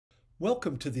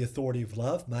Welcome to the Authority of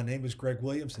Love. My name is Greg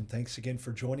Williams, and thanks again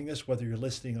for joining us, whether you're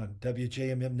listening on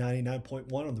WJMM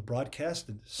 99.1 on the broadcast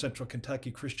and Central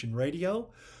Kentucky Christian Radio,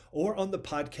 or on the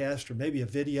podcast, or maybe a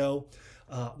video.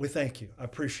 We thank you. I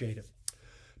appreciate it.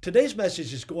 Today's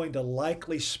message is going to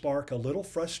likely spark a little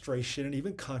frustration and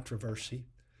even controversy,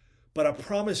 but I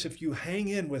promise if you hang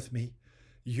in with me,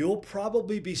 you'll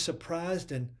probably be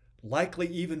surprised and likely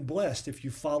even blessed if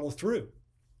you follow through.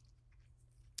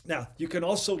 Now, you can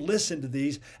also listen to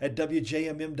these at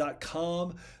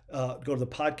WJMM.com. Go to the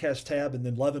podcast tab and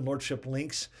then Love and Lordship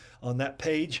links on that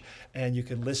page. And you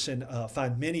can listen,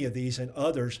 find many of these and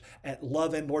others at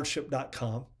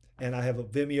loveandlordship.com. And I have a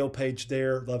Vimeo page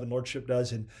there, Love and Lordship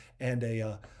does, and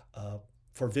a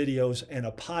for videos, and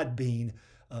a Podbean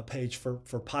page for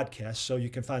podcasts. So you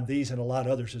can find these and a lot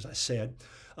of others, as I said.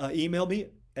 Email me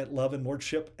at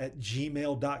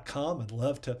loveandlordship@gmail.com. I'd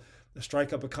love to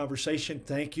strike up a conversation.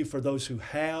 Thank you for those who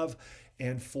have,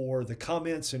 and for the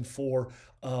comments, and for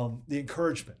the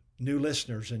encouragement, new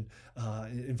listeners, and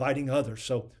inviting others.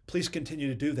 So please continue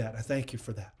to do that. I thank you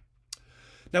for that.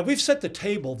 Now, we've set the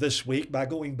table this week by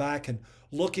going back and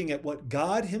looking at what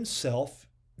God himself,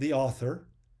 the author,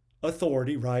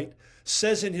 authority, right,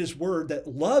 says in his word that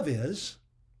love is,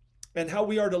 and how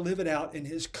we are to live it out in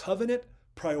his covenant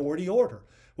priority order,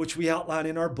 which we outline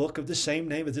in our book of the same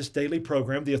name as this daily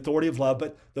program, The Authority of Love.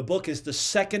 But the book is the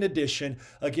second edition.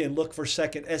 Again, look for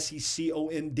second,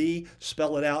 S-E-C-O-N-D.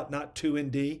 Spell it out, not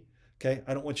 2-N-D. Okay,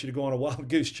 I don't want you to go on a wild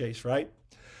goose chase, right?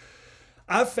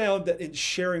 I've found that in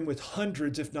sharing with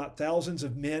hundreds, if not thousands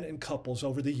of men and couples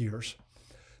over the years,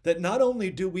 that not only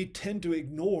do we tend to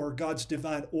ignore God's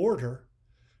divine order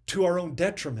to our own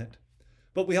detriment,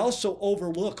 but we also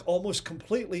overlook almost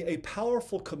completely a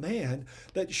powerful command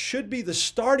that should be the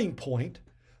starting point,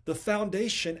 the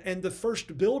foundation, and the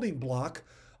first building block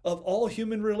of all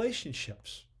human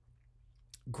relationships.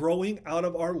 Growing out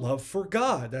of our love for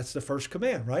God. That's the first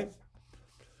command, right?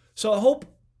 So I hope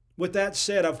with that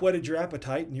said, I've whetted your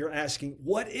appetite and you're asking,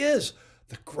 what is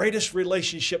the greatest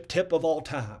relationship tip of all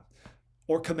time?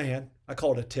 Or command. I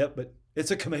call it a tip, but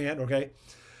it's a command, okay?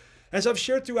 As I've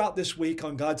shared throughout this week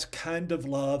on God's kind of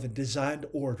love and designed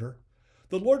order,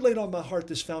 the Lord laid on my heart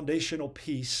this foundational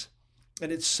piece, and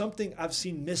it's something I've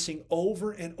seen missing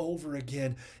over and over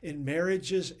again in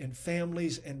marriages and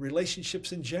families and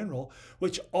relationships in general,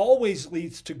 which always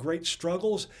leads to great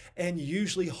struggles and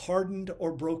usually hardened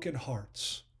or broken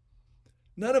hearts.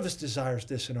 None of us desires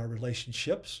this in our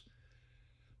relationships.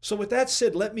 So with that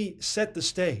said, let me set the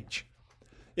stage.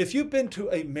 If you've been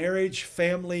to a marriage,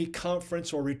 family,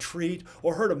 conference, or retreat,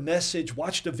 or heard a message,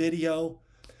 watched a video,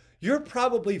 you're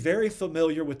probably very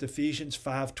familiar with Ephesians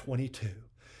 5:22.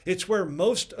 It's where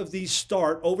most of these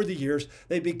start over the years.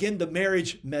 They begin the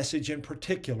marriage message in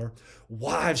particular.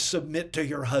 Wives, submit to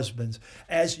your husbands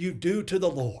as you do to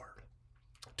the Lord.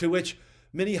 To which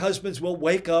many husbands will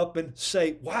wake up and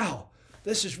say, wow,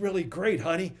 this is really great,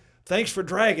 honey. Thanks for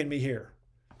dragging me here.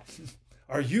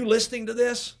 Are you listening to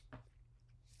this?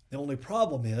 The only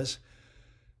problem is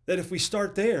that if we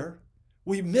start there,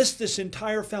 we miss this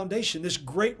entire foundation, this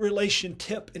great relation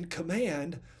tip and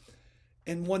command,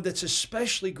 and one that's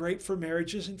especially great for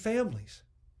marriages and families.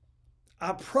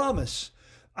 I promise,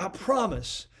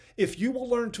 if you will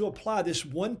learn to apply this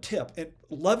one tip and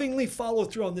lovingly follow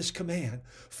through on this command,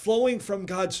 flowing from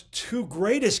God's two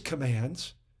greatest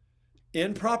commands,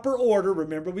 in proper order,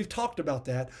 remember we've talked about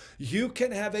that, you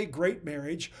can have a great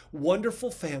marriage,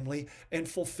 wonderful family, and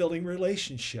fulfilling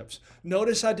relationships.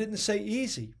 Notice I didn't say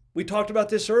easy. We talked about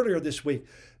this earlier this week.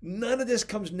 None of this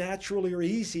comes naturally or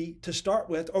easy to start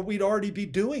with, or we'd already be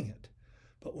doing it.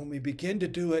 But when we begin to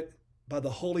do it by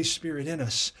the Holy Spirit in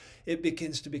us, it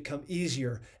begins to become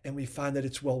easier, and we find that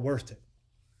it's well worth it.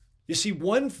 You see,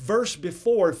 one verse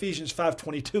before Ephesians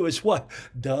 5:22 is what?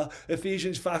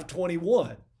 Ephesians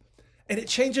 5:21. And it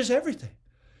changes everything.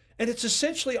 And it's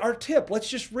essentially our tip. Let's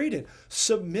just read it.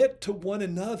 Submit to one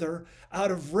another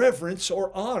out of reverence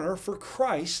or honor for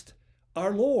Christ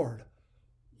our Lord.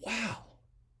 Wow.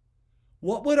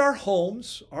 What would our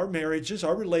homes, our marriages,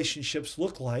 our relationships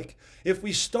look like if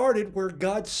we started where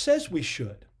God says we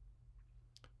should?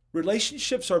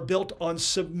 Relationships are built on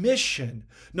submission.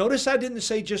 Notice I didn't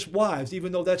say just wives,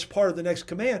 even though that's part of the next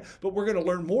command, but we're going to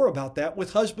learn more about that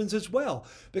with husbands as well,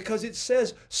 because it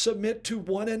says submit to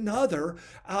one another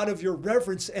out of your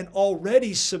reverence and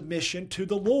already submission to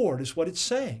the Lord is what it's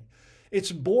saying.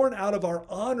 It's born out of our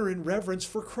honor and reverence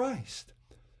for Christ.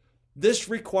 This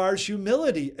requires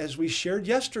humility, as we shared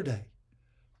yesterday.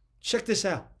 Check this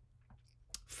out.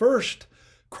 First,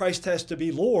 Christ has to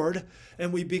be Lord,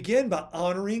 and we begin by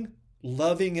honoring,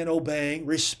 loving, and obeying,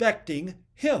 respecting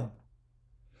Him.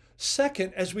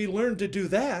 Second, as we learn to do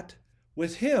that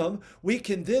with Him, we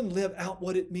can then live out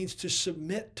what it means to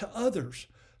submit to others,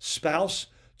 spouse,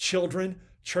 children,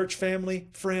 church family,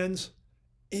 friends,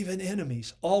 even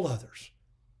enemies, all others.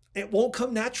 It won't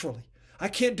come naturally. I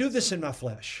can't do this in my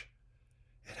flesh.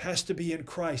 It has to be in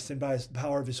Christ and by the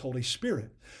power of His Holy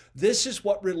Spirit. This is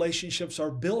what relationships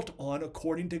are built on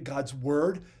according to God's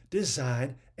word,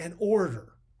 design, and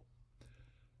order.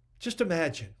 Just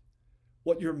imagine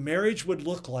what your marriage would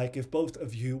look like if both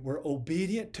of you were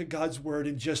obedient to God's word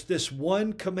in just this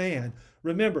one command.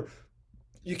 Remember,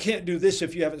 you can't do this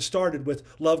if you haven't started with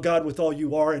love God with all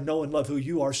you are and know and love who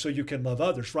you are so you can love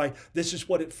others, right? This is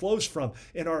what it flows from.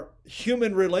 In our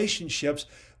human relationships,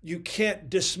 you can't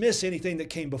dismiss anything that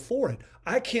came before it.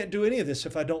 I can't do any of this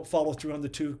if I don't follow through on the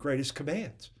two greatest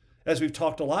commands, as we've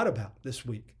talked a lot about this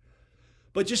week.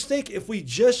 But just think, if we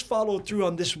just followed through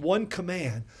on this one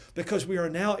command, because we are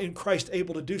now in Christ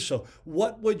able to do so,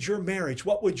 what would your marriage,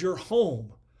 what would your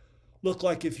home look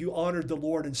like if you honored the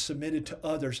Lord and submitted to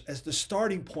others as the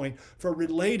starting point for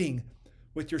relating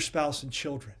with your spouse and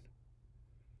children?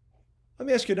 Let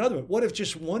me ask you another one. What if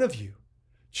just one of you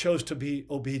chose to be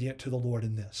obedient to the Lord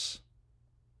in this?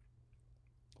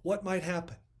 What might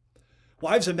happen?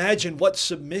 Wives, imagine what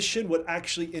submission would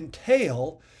actually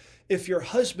entail if your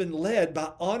husband led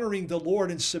by honoring the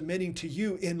Lord and submitting to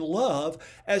you in love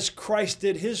as Christ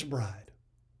did His bride.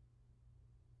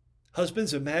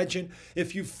 Husbands, imagine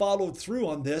if you followed through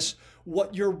on this,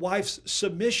 what your wife's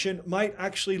submission might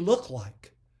actually look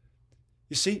like.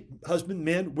 You see, husband,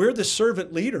 men, we're the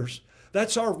servant leaders.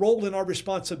 That's our role and our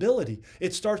responsibility.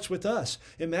 It starts with us.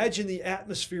 Imagine the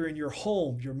atmosphere in your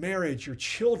home, your marriage, your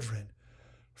children,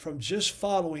 from just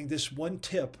following this one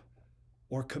tip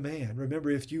or command. Remember,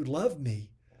 if you love me,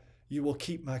 you will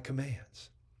keep my commands.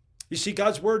 You see,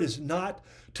 God's word is not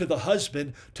to the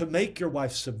husband to make your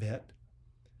wife submit.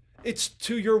 It's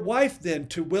to your wife then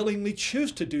to willingly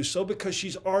choose to do so because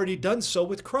she's already done so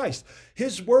with Christ.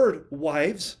 His word,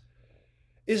 wives,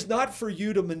 is not for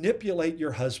you to manipulate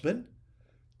your husband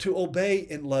to obey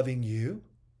in loving you.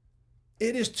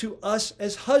 It is to us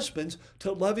as husbands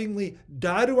to lovingly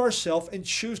die to ourselves and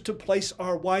choose to place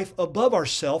our wife above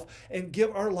ourselves and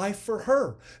give our life for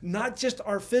her. Not just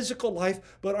our physical life,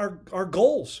 but our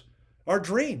goals, our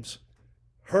dreams.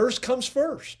 Hers comes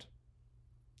first.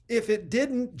 If it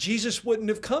didn't, Jesus wouldn't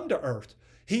have come to earth.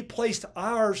 He placed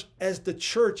ours as the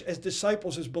church, as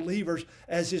disciples, as believers,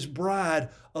 as His bride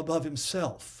above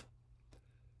Himself.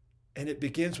 And it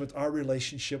begins with our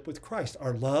relationship with Christ,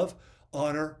 our love,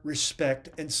 honor, respect,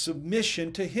 and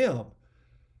submission to Him.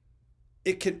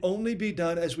 It can only be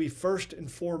done as we first and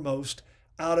foremost,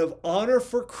 out of honor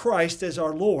for Christ as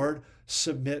our Lord,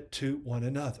 submit to one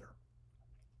another.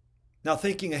 Now,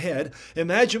 thinking ahead,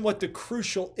 imagine what the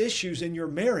crucial issues in your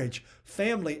marriage,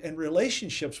 family, and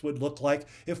relationships would look like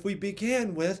if we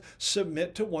began with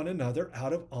submit to one another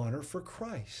out of honor for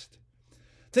Christ.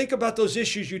 Think about those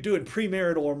issues you do in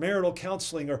premarital or marital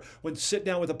counseling, or when sit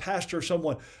down with a pastor or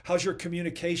someone. How's your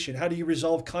communication? How do you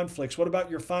resolve conflicts? What about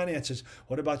your finances?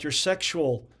 What about your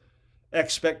sexual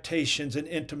expectations and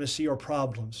intimacy or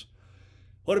problems?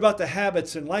 What about the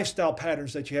habits and lifestyle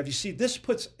patterns that you have? You see, this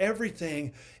puts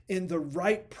everything in the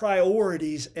right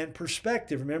priorities and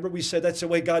perspective. Remember, we said that's the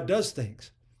way God does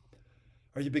things.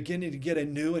 Are you beginning to get a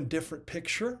new and different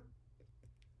picture?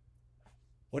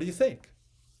 What do you think?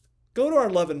 Go to our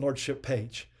Love and Lordship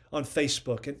page on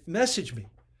Facebook and message me,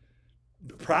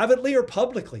 privately or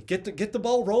publicly. Get the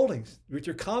ball rolling with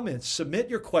your comments. Submit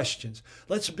your questions.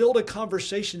 Let's build a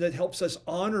conversation that helps us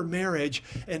honor marriage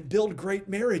and build great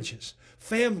marriages,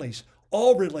 families,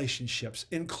 all relationships,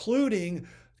 including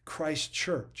Christ's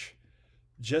church,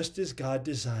 just as God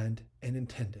designed and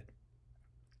intended.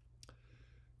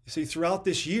 You see, throughout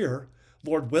this year,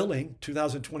 Lord willing,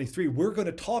 2023, we're going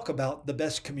to talk about the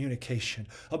best communication,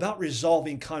 about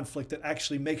resolving conflict that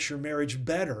actually makes your marriage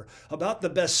better, about the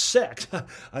best sex.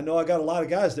 I know I got a lot of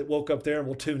guys that woke up there and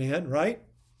will tune in, right?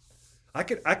 I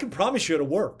can promise you it'll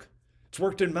work. It's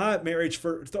worked in my marriage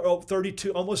for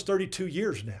almost 32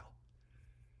 years now.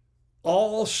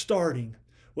 All starting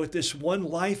with this one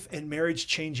life and marriage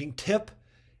changing tip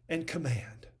and command.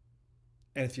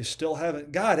 And if you still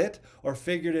haven't got it or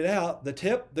figured it out, the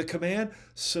tip, the command,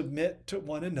 submit to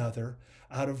one another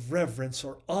out of reverence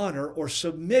or honor or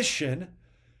submission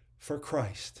for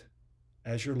Christ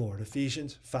as your Lord.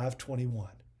 Ephesians 5:21.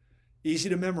 Easy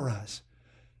to memorize,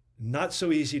 not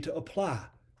so easy to apply,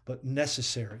 but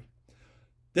necessary.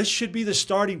 This should be the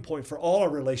starting point for all our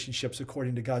relationships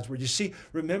according to God's word. You see,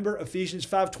 remember Ephesians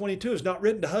 5:22 is not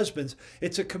written to husbands.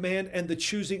 It's a command and the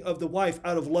choosing of the wife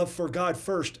out of love for God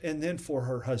first and then for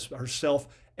herself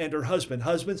and her husband.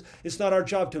 Husbands, it's not our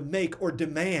job to make or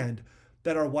demand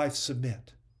that our wives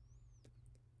submit.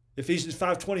 Ephesians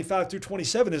 5:25 through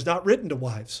 27 is not written to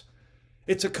wives.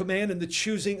 It's a command in the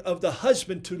choosing of the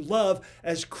husband to love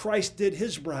as Christ did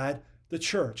his bride, the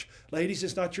church. Ladies,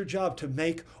 it's not your job to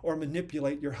make or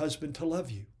manipulate your husband to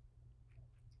love you.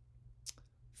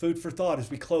 Food for thought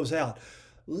as we close out.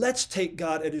 Let's take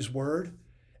God at his word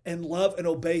and love and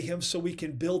obey him so we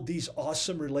can build these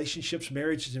awesome relationships,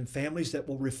 marriages, and families that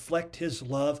will reflect his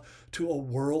love to a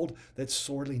world that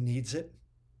sorely needs it.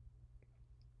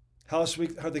 How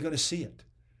are they going to see it?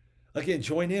 Again,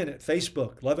 join in at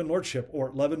Facebook, Love and Lordship,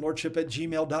 or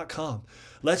loveandlordship@gmail.com.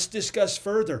 Let's discuss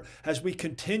further as we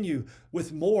continue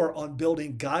with more on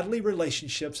building godly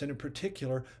relationships, and in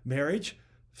particular, marriage,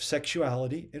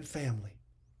 sexuality, and family.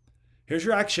 Here's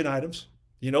your action items.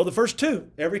 You know the first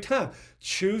two every time.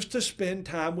 Choose to spend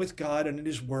time with God and in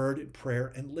his word and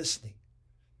prayer and listening.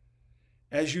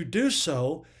 As you do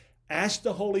so, ask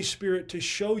the Holy Spirit to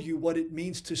show you what it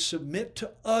means to submit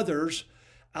to others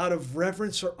out of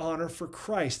reverence or honor for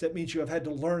Christ. That means you have had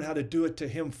to learn how to do it to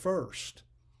him first.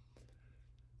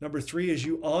 Number 3, as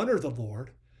you honor the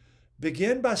Lord,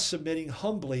 begin by submitting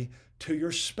humbly to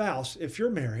your spouse if you're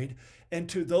married and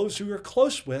to those who you're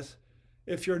close with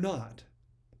if you're not.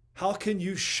 How can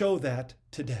you show that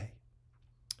today?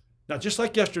 Now, just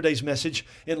like yesterday's message,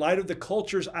 in light of the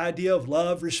culture's idea of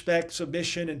love, respect,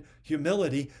 submission, and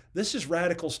humility, this is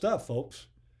radical stuff, folks.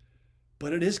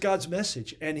 But it is God's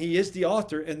message, and he is the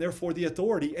author and therefore the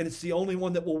authority, and it's the only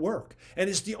one that will work. And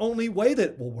it's the only way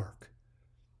that it will work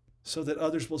so that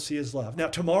others will see his love. Now,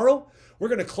 tomorrow, we're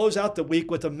going to close out the week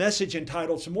with a message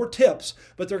entitled, some more tips,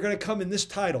 but they're going to come in this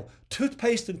title,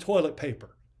 Toothpaste and Toilet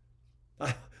Paper.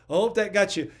 I hope that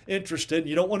got you interested.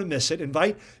 You don't want to miss it.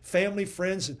 Invite family,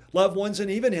 friends, and loved ones, and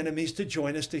even enemies to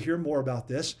join us to hear more about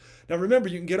this. Now remember,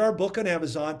 you can get our book on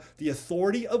Amazon, The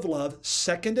Authority of Love,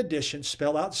 second edition,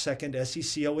 spell out second,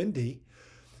 S-E-C-O-N-D.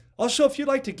 Also, if you'd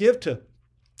like to give to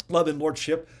Love and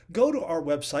Lordship, go to our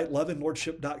website,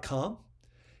 loveandlordship.com,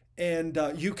 and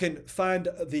you can find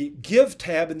the Give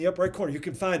tab in the upper right corner. You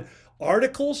can find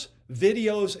articles,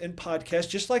 videos, and podcasts,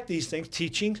 just like these things,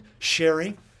 teaching,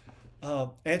 sharing,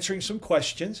 answering some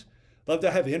questions. Love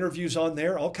to have interviews on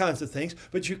there, all kinds of things.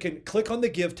 But you can click on the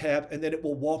Give tab, and then it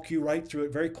will walk you right through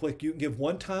it very quick. You can give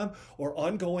one time or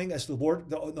ongoing as the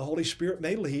Lord, the Holy Spirit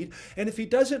may lead. And if he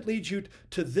doesn't lead you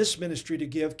to this ministry to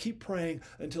give, keep praying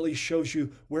until he shows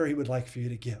you where he would like for you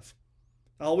to give.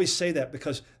 I always say that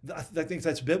because I think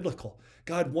that's biblical.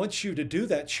 God wants you to do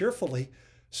that cheerfully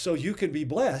so you can be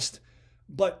blessed,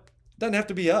 but it doesn't have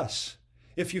to be us.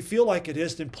 If you feel like it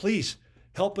is, then please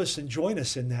help us and join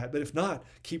us in that. But if not,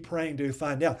 keep praying to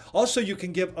find out. Also, you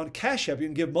can give on Cash App. You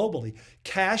can give mobily.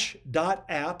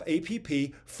 Cash.app,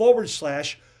 A-P-P,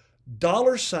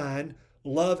 /$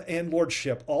 Love and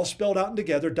Lordship. All spelled out and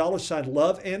together, $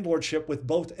 Love and Lordship with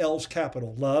both L's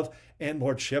capital. Love and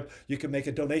Lordship. You can make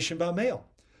a donation by mail.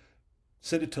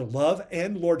 Send it to Love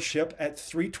and Lordship at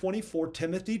 324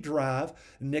 Timothy Drive,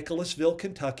 Nicholasville,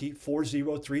 Kentucky,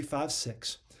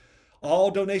 40356. All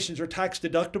donations are tax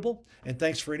deductible, and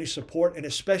thanks for any support and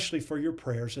especially for your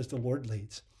prayers as the Lord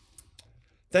leads.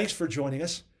 Thanks for joining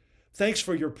us. Thanks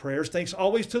for your prayers. Thanks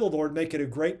always to the Lord. Make it a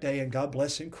great day, and God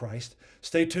bless in Christ.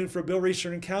 Stay tuned for Bill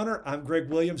Reeser Encounter. I'm Greg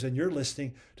Williams, and you're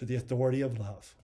listening to The Authority of Love.